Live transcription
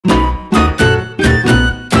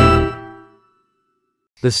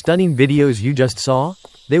The stunning videos you just saw?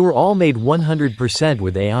 They were all made 100%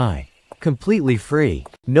 with AI. Completely free.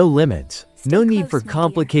 No limits. No need for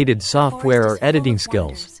complicated software or editing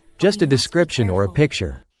skills. Just a description or a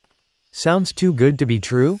picture. Sounds too good to be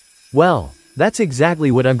true? Well, that's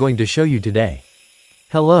exactly what I'm going to show you today.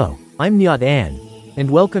 Hello, I'm NHAT,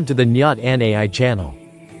 and welcome to the NHAT AI channel.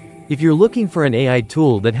 If you're looking for an AI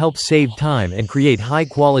tool that helps save time and create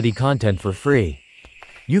high-quality content for free,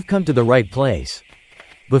 you've come to the right place.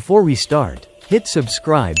 Before we start, hit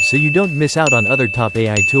subscribe so you don't miss out on other top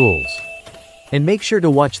AI tools. And make sure to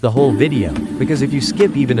watch the whole video, because if you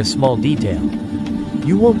skip even a small detail,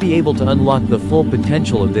 you won't be able to unlock the full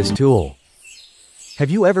potential of this tool. Have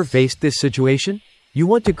you ever faced this situation? You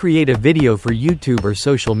want to create a video for YouTube or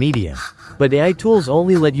social media, but AI tools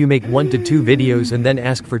only let you make 1 to 2 videos and then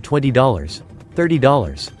ask for $20,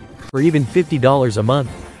 $30, or even $50 a month.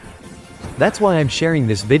 That's why I'm sharing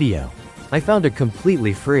this video. I found a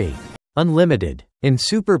completely free, unlimited, and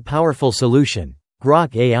super powerful solution,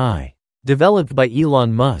 Grok AI, developed by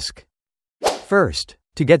Elon Musk. First,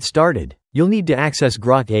 to get started, you'll need to access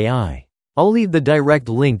Grok AI. I'll leave the direct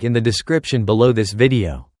link in the description below this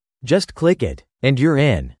video. Just click it, and you're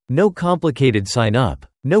in. No complicated sign up,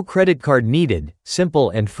 no credit card needed, simple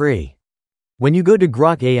and free. When you go to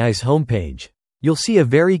Grok AI's homepage, you'll see a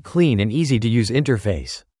very clean and easy to use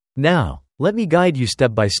interface. Now, let me guide you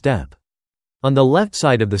step by step. On the left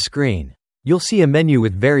side of the screen, you'll see a menu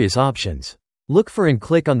with various options. Look for and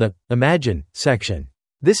click on the Imagine section.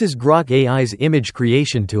 This is Grok AI's image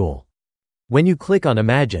creation tool. When you click on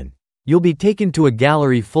Imagine, you'll be taken to a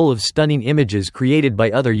gallery full of stunning images created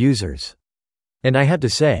by other users. And I have to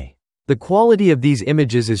say, the quality of these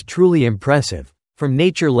images is truly impressive, from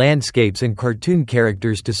nature landscapes and cartoon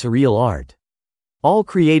characters to surreal art. All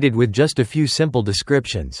created with just a few simple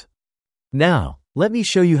descriptions. Now, let me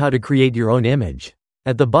show you how to create your own image.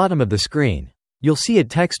 At the bottom of the screen, you'll see a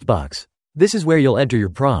text box. This is where you'll enter your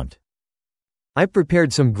prompt. I've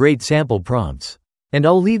prepared some great sample prompts, and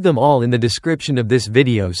I'll leave them all in the description of this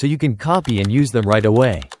video so you can copy and use them right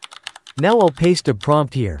away. Now I'll paste a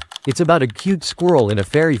prompt here. It's about a cute squirrel in a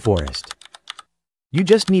fairy forest. You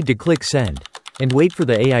just need to click send, and wait for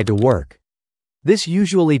the AI to work. This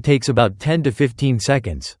usually takes about 10 to 15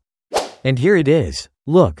 seconds. And here it is.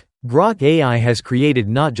 Look, Grok AI has created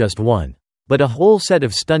not just one, but a whole set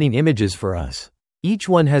of stunning images for us. Each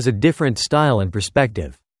one has a different style and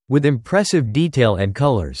perspective, with impressive detail and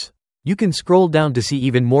colors. You can scroll down to see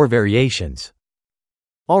even more variations.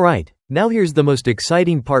 Alright, now here's the most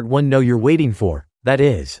exciting part one know you're waiting for, that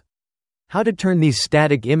is, how to turn these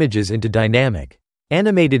static images into dynamic,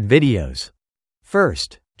 animated videos.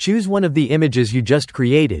 First, choose one of the images you just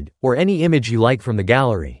created, or any image you like from the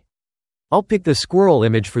gallery. I'll pick the squirrel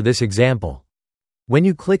image for this example. When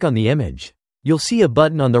you click on the image, you'll see a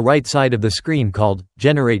button on the right side of the screen called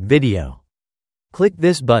Generate Video. Click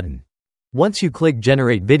this button. Once you click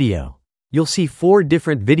Generate Video, you'll see 4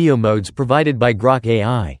 different video modes provided by Grok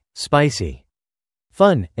AI: Spicy,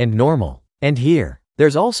 Fun, and Normal. And here,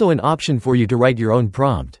 there's also an option for you to write your own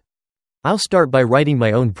prompt. I'll start by writing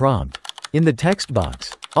my own prompt. In the text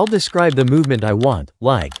box, I'll describe the movement I want,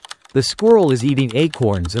 like, the squirrel is eating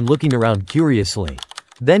acorns and looking around curiously.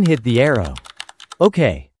 Then hit the arrow.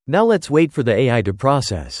 Okay, now let's wait for the AI to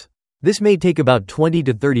process. This may take about 20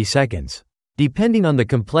 to 30 seconds, depending on the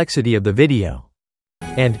complexity of the video.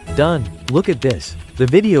 And, done. Look at this. The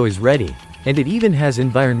video is ready, and it even has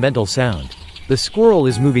environmental sound. The squirrel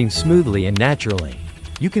is moving smoothly and naturally.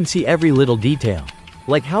 You can see every little detail,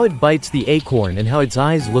 like how it bites the acorn and how its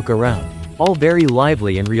eyes look around, all very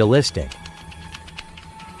lively and realistic.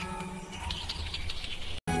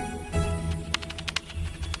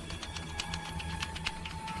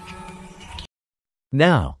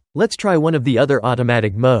 Now, let's try one of the other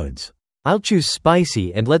automatic modes. I'll choose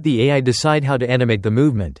Spicy and let the AI decide how to animate the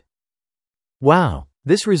movement. Wow,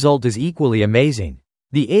 this result is equally amazing.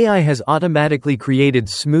 The AI has automatically created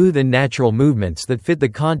smooth and natural movements that fit the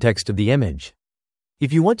context of the image.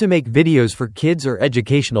 If you want to make videos for kids or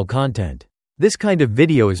educational content, this kind of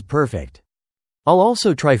video is perfect. I'll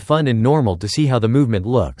also try Fun and Normal to see how the movement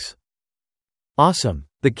looks. Awesome.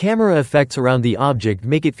 The camera effects around the object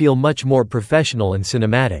make it feel much more professional and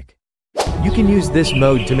cinematic. You can use this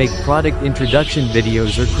mode to make product introduction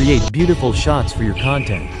videos or create beautiful shots for your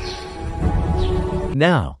content.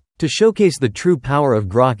 Now, to showcase the true power of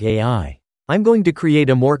Grok AI, I'm going to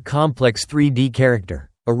create a more complex 3D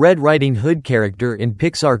character, a Red Riding Hood character in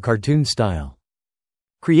Pixar cartoon style.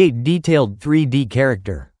 Create detailed 3D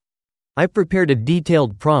character. I've prepared a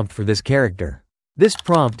detailed prompt for this character. This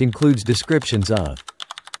prompt includes descriptions of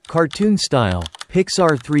cartoon style,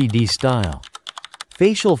 Pixar 3D style,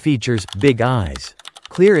 Facial features, big eyes,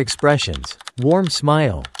 clear expressions, warm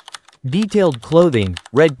smile. Detailed clothing,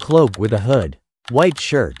 red cloak with a hood, white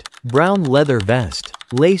shirt, brown leather vest,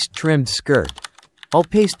 lace-trimmed skirt. I'll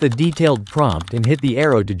paste the detailed prompt and hit the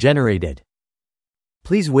arrow to generate it.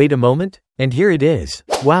 Please wait a moment, and here it is.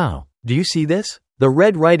 Wow, do you see this? The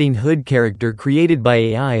Red Riding Hood character created by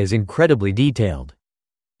AI is incredibly detailed.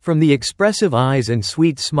 From the expressive eyes and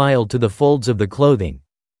sweet smile to the folds of the clothing,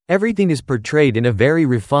 everything is portrayed in a very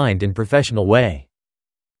refined and professional way.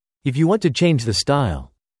 If you want to change the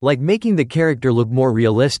style, like making the character look more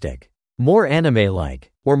realistic, more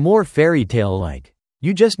anime-like, or more fairy tale-like,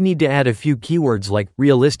 you just need to add a few keywords like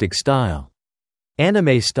realistic style,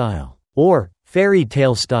 anime style, or fairy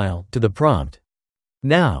tale style to the prompt.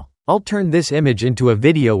 Now, I'll turn this image into a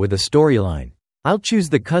video with a storyline. I'll choose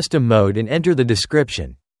the custom mode and enter the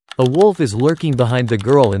description. A wolf is lurking behind the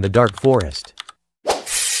girl in the dark forest.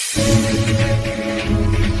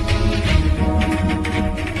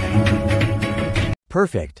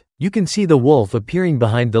 Perfect. You can see the wolf appearing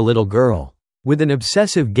behind the little girl, with an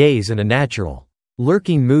obsessive gaze and a natural,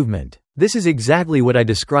 lurking movement. This is exactly what I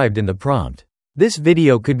described in the prompt. This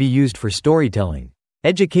video could be used for storytelling,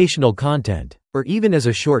 educational content, or even as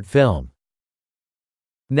a short film.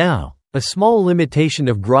 Now, a small limitation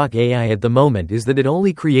of Grok AI at the moment is that it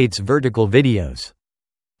only creates vertical videos.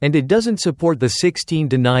 And it doesn't support the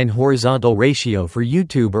 16:9 horizontal ratio for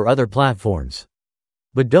YouTube or other platforms.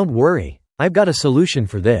 But don't worry, I've got a solution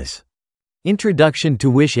for this. Introduction to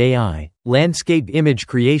Wish AI, Landscape Image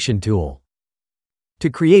Creation Tool. To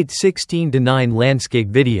create 16:9 landscape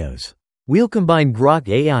videos, we'll combine Grok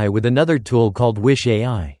AI with another tool called Wish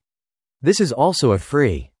AI. This is also a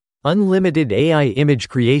free, unlimited AI image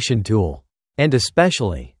creation tool. And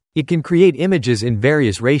especially, it can create images in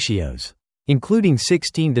various ratios, including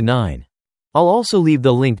 16:9. I'll also leave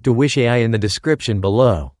the link to Wish AI in the description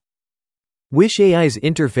below. Wish AI's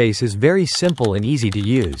interface is very simple and easy to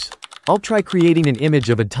use. I'll try creating an image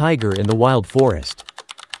of a tiger in the wild forest.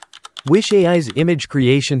 Wish AI's image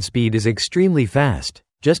creation speed is extremely fast,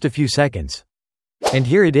 just a few seconds. And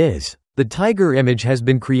here it is. The tiger image has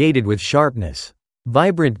been created with sharpness,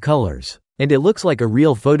 vibrant colors, and it looks like a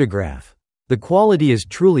real photograph. The quality is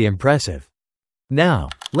truly impressive. Now,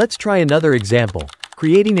 let's try another example,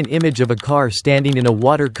 creating an image of a car standing in a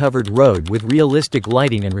water-covered road with realistic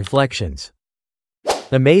lighting and reflections.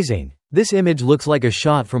 Amazing! This image looks like a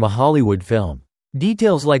shot from a Hollywood film.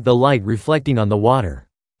 Details like the light reflecting on the water,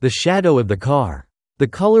 the shadow of the car, the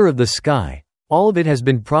color of the sky, all of it has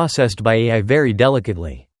been processed by AI very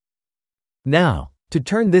delicately. Now, to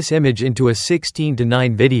turn this image into a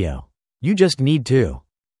 16:9 video, you just need to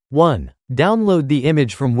 1. Download the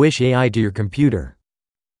image from Wish AI to your computer.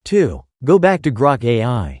 2. Go back to Grok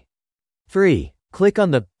AI. 3. Click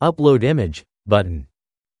on the Upload Image button.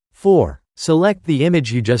 4. Select the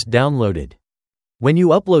image you just downloaded. When you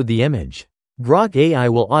upload the image, Grok AI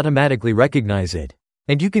will automatically recognize it,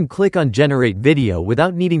 and you can click on Generate Video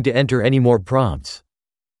without needing to enter any more prompts.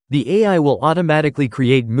 The AI will automatically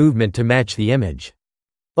create movement to match the image.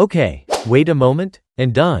 Okay, wait a moment,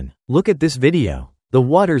 and done. Look at this video. The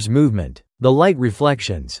water's movement, the light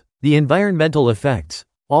reflections, the environmental effects,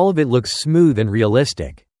 all of it looks smooth and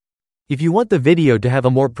realistic. If you want the video to have a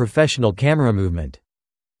more professional camera movement,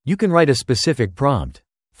 you can write a specific prompt.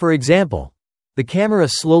 For example, the camera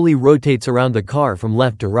slowly rotates around the car from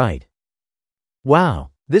left to right. Wow,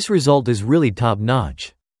 this result is really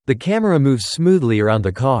top-notch. The camera moves smoothly around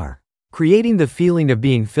the car, creating the feeling of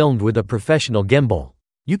being filmed with a professional gimbal.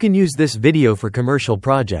 You can use this video for commercial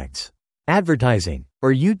projects, advertising,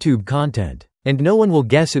 or YouTube content, and no one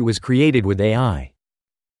will guess it was created with AI.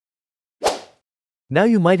 Now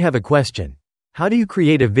you might have a question. How do you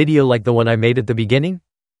create a video like the one I made at the beginning?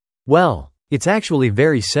 Well, it's actually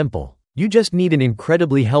very simple. You just need an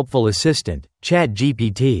incredibly helpful assistant,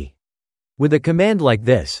 ChatGPT. With a command like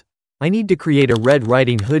this, I need to create a Red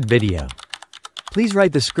Riding Hood video. Please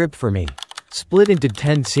write the script for me. Split into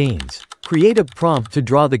 10 scenes. Create a prompt to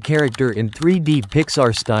draw the character in 3D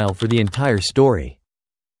Pixar style for the entire story.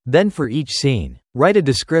 Then for each scene, write a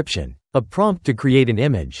description, a prompt to create an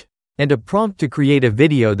image, and a prompt to create a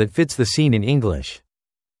video that fits the scene in English.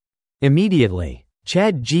 Immediately,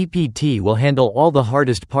 ChatGPT will handle all the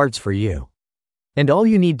hardest parts for you. And all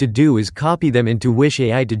you need to do is copy them into Wish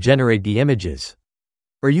AI to generate the images.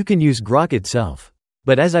 Or you can use Grok itself.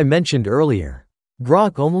 But as I mentioned earlier,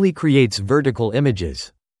 Grok only creates vertical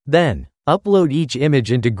images. Then, upload each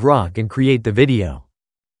image into Grok and create the video.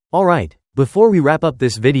 Alright, before we wrap up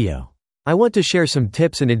this video, I want to share some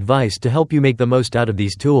tips and advice to help you make the most out of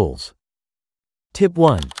these tools. Tip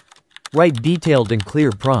 1. Write detailed and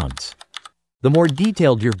clear prompts. The more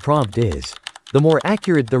detailed your prompt is, the more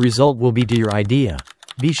accurate the result will be to your idea.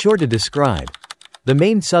 Be sure to describe the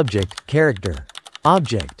main subject, character,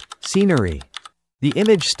 object, scenery, the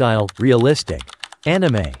image style, realistic,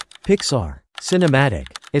 anime, Pixar, cinematic,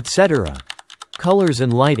 etc., colors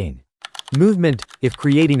and lighting, movement, if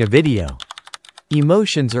creating a video,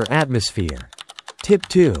 emotions or atmosphere. Tip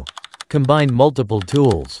 2. Combine multiple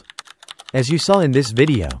tools. As you saw in this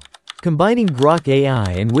video, combining Grok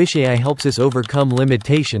AI and Wish AI helps us overcome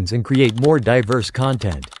limitations and create more diverse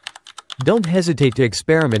content. Don't hesitate to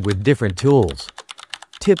experiment with different tools.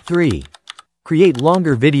 Tip 3. Create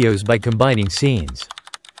longer videos by combining scenes.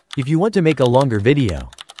 If you want to make a longer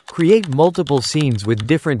video, create multiple scenes with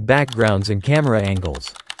different backgrounds and camera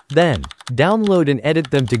angles. Then, download and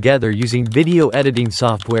edit them together using video editing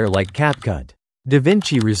software like CapCut,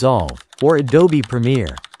 DaVinci Resolve, or Adobe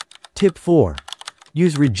Premiere. Tip 4.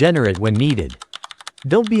 Use Regenerate when needed.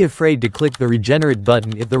 Don't be afraid to click the Regenerate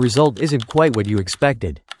button if the result isn't quite what you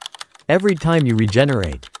expected. Every time you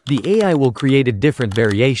regenerate, the AI will create a different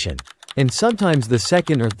variation, and sometimes the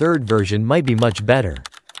second or third version might be much better.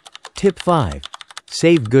 Tip 5.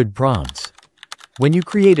 Save good prompts. When you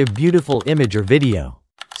create a beautiful image or video,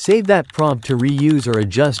 save that prompt to reuse or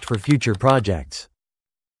adjust for future projects.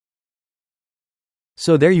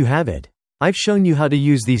 So there you have it. I've shown you how to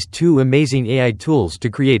use these two amazing AI tools to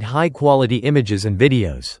create high-quality images and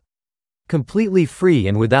videos. Completely free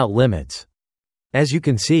and without limits. As you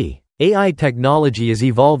can see, AI technology is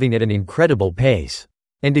evolving at an incredible pace.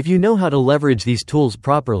 And if you know how to leverage these tools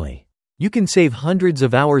properly, you can save hundreds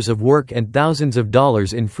of hours of work and thousands of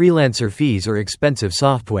dollars in freelancer fees or expensive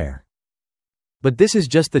software. But this is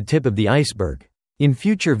just the tip of the iceberg. In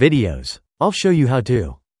future videos, I'll show you how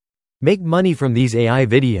to make money from these AI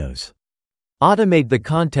videos, automate the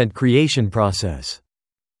content creation process,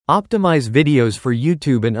 optimize videos for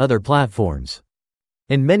YouTube and other platforms,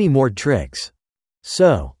 and many more tricks.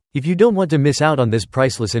 So, if you don't want to miss out on this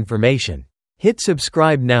priceless information, hit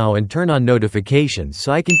subscribe now and turn on notifications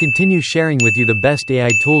so I can continue sharing with you the best AI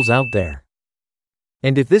tools out there.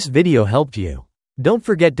 And if this video helped you, don't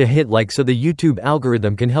forget to hit like so the YouTube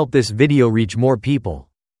algorithm can help this video reach more people.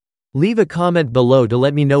 Leave a comment below to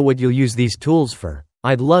let me know what you'll use these tools for.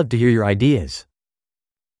 I'd love to hear your ideas.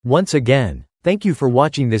 Once again, thank you for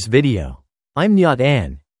watching this video. I'm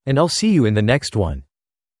NHAT, and I'll see you in the next one.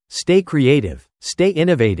 Stay creative, stay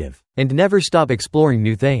innovative, and never stop exploring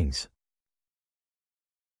new things.